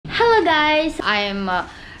guys! I'm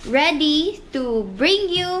ready to bring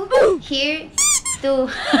you here to...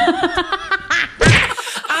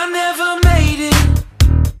 I never made it,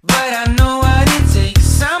 but I know what it takes.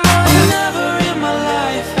 Someone never in my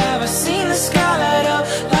life have I seen the sky light up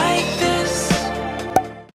like this.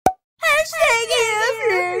 Hashtag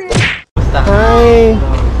Hi!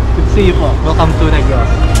 Good to see you po. Welcome to Negros.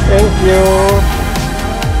 Thank you!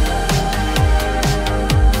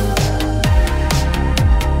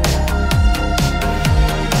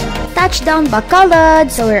 Touchdown Bacolod!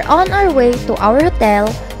 So we're on our way to our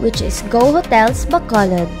hotel, which is Go Hotels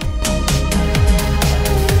Bacolod.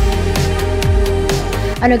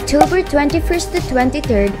 On October 21st to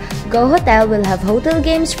 23rd, Go Hotel will have hotel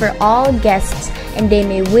games for all guests and they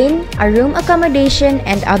may win a room accommodation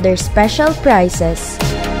and other special prizes.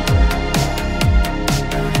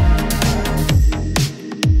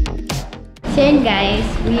 So yun guys,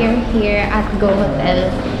 we are here at Go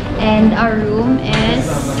Hotel and our room is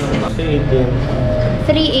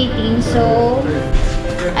 318. So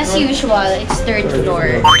as usual, it's 3rd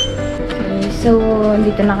floor. Okay, so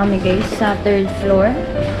dito na kami guys sa 3rd floor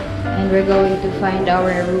and we're going to find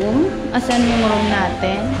our room. Asan yung room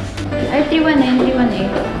natin? Ay, 318.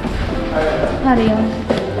 Hari yun.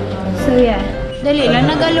 So yeah, dali lang,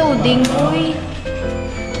 nag-loading. Uy,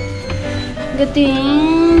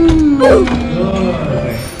 gating.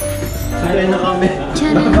 Sali na kami.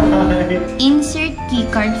 Insert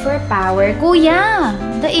keycard for power. Kuya,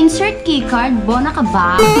 the insert keycard, bona ka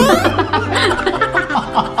ba?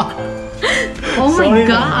 Oh my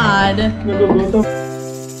God.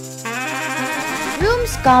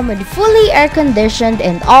 Rooms come with fully air-conditioned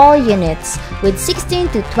in all units, with 16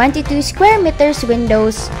 to 22 square meters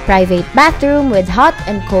windows, private bathroom with hot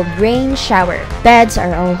and cold rain shower. Beds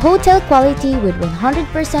are all hotel quality with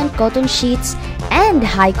 100% cotton sheets and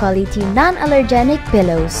high-quality non-allergenic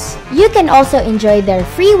pillows. You can also enjoy their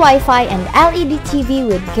free Wi-Fi and LED TV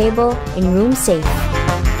with cable in room safe.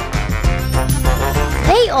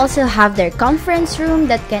 They also have their conference room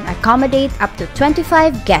that can accommodate up to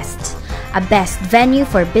 25 guests, a best venue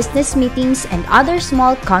for business meetings and other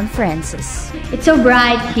small conferences. It's so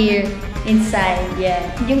bright here inside.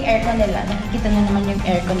 Yeah. Yung aircon nila, nakikita na naman yung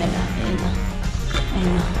aircon nila. Ayun na.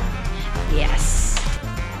 Ayun na. Yes.